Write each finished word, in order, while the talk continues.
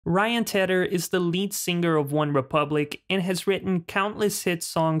Ryan Tedder is the lead singer of OneRepublic and has written countless hit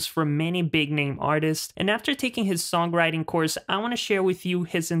songs for many big-name artists, and after taking his songwriting course, I want to share with you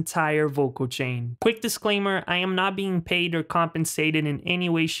his entire vocal chain. Quick disclaimer, I am not being paid or compensated in any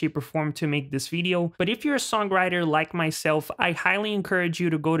way, shape, or form to make this video, but if you're a songwriter like myself, I highly encourage you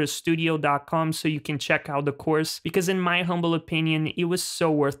to go to studio.com so you can check out the course, because in my humble opinion, it was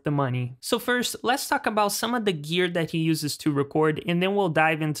so worth the money. So first, let's talk about some of the gear that he uses to record, and then we'll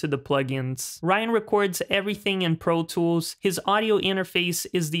dive into the plugins. Ryan records everything in Pro Tools, his audio interface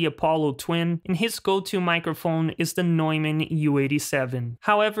is the Apollo Twin, and his go-to microphone is the Neumann U67.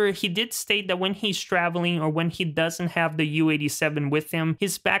 However, he did state that when he's traveling or when he doesn't have the U87 with him,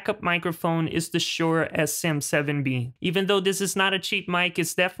 his backup microphone is the Shure SM7B. Even though this is not a cheap mic,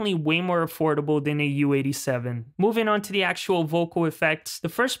 it's definitely way more affordable than a U87. Moving on to the actual vocal effects, the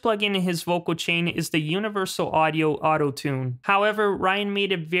first plugin in his vocal chain is the Universal Audio Auto-Tune. However, Ryan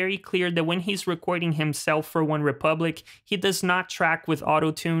made it very clear that when he's recording himself for OneRepublic, he does not track with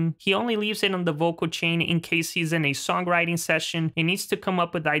auto-tune. He only leaves it on the vocal chain in case he's in a songwriting session and needs to come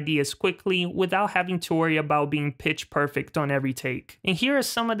up with ideas quickly without having to worry about being pitch perfect on every take. And here are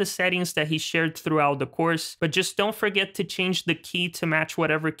some of the settings that he shared throughout the course, but just don't forget to change the key to match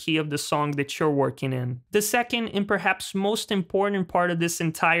whatever key of the song that you're working in. The second and perhaps most important part of this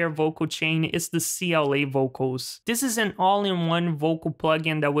entire vocal chain is the CLA vocals. This is an all-in-one vocal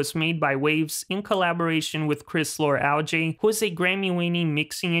plugin that was made by Waves in collaboration with Chris Lore-Alge, who is a Grammy-winning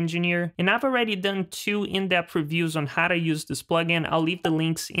mixing engineer, and I've already done 2 in-depth reviews on how to use this plugin. I'll leave the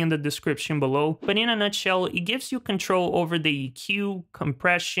links in the description below, but in a nutshell, it gives you control over the EQ,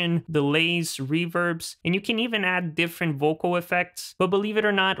 compression, delays, reverbs, and you can even add different vocal effects. But believe it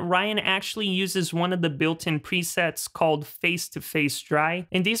or not, Ryan actually uses one of the built-in presets called Face-to-Face Dry,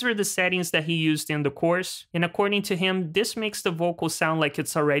 and these were the settings that he used in the course, and according to him, this makes the vocal sound like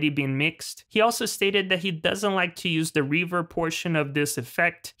it's already been mixed. He also stated that he doesn't like to use the reverb portion of this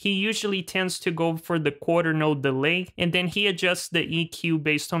effect. He usually tends to go for the quarter note delay, and then he adjusts the EQ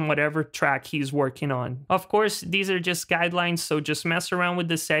based on whatever track he's working on. Of course, these are just guidelines, so just mess around with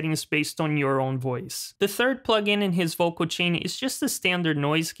the settings based on your own voice. The third plugin in his vocal chain is just a standard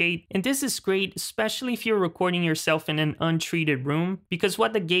noise gate, and this is great, especially if you're recording yourself in an untreated room, because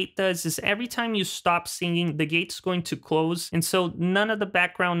what the gate does is every time you stop singing, the gate's going to close, and so none of the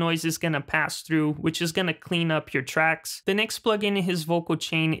background noise is going to pass through, which is going to clean up your tracks. The next plugin in his vocal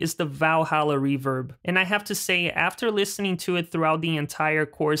chain is the Valhalla Reverb, and I have to say, after listening to it throughout the entire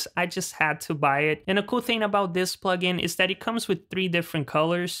course, I just had to buy it. And a cool thing about this plugin is that it comes with 3 different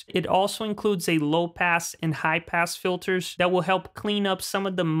colors. It also includes a low pass and high pass filters that will help clean up some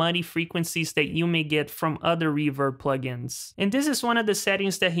of the muddy frequencies that you may get from other reverb plugins. And this is one of the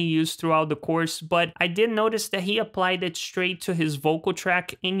settings that he used throughout the course, but I did notice that he applied it straight to his vocal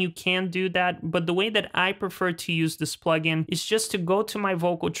track, and you can do that, but the way that I prefer to use this plugin is just to go to my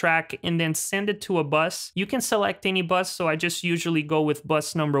vocal track and then send it to a bus. You can select any bus, so I just usually go with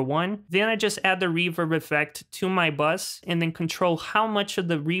bus number 1. Then I just add the reverb effect to my bus and then control how much of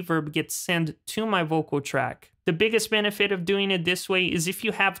the reverb gets sent to my vocal track. The biggest benefit of doing it this way is if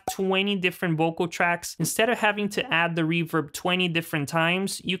you have 20 different vocal tracks, instead of having to add the reverb 20 different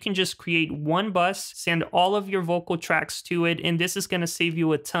times, you can just create one bus, send all of your vocal tracks to it, and this is going to save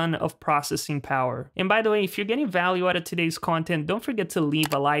you a ton of processing power. And by the way, if you're getting value out of today's content, don't forget to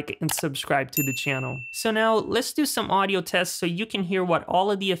leave a like and subscribe to the channel. So now let's do some audio tests so you can hear what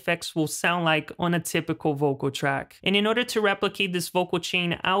all of the effects will sound like on a typical vocal track. And in order to replicate this vocal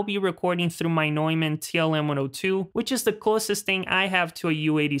chain, I'll be recording through my Neumann TLM-102, which is the closest thing I have to a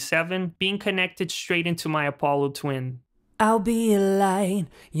U87, being connected straight into my Apollo Twin. I'll be a light,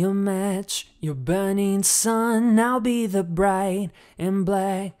 your match, your burning sun. I'll be the bright and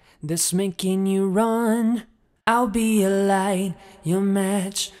black that's making you run. I'll be a light, your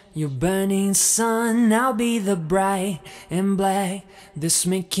match, your burning sun. I'll be the bright and black that's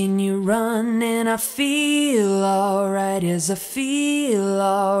making you run. And I feel alright, yes I feel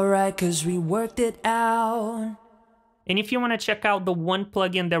alright, 'cause we worked it out. And if you want to check out the one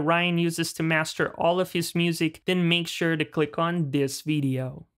plugin that Ryan uses to master all of his music, then make sure to click on this video.